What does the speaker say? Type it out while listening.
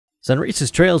Sunrises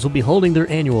Trails will be holding their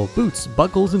annual Boots,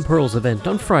 Buckles, and Pearls event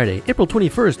on Friday, April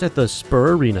 21st at the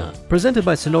Spur Arena. Presented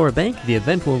by Sonora Bank, the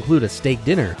event will include a steak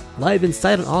dinner, live and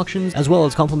silent auctions, as well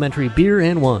as complimentary beer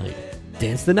and wine.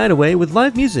 Dance the night away with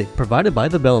live music provided by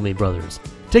the Bellamy Brothers.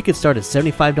 Tickets start at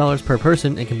 $75 per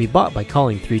person and can be bought by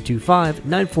calling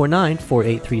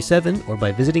 325-949-4837 or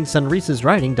by visiting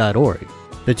sunrisesriding.org.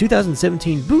 The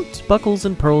 2017 Boots, Buckles,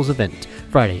 and Pearls event,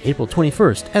 Friday, April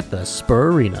 21st at the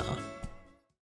Spur Arena.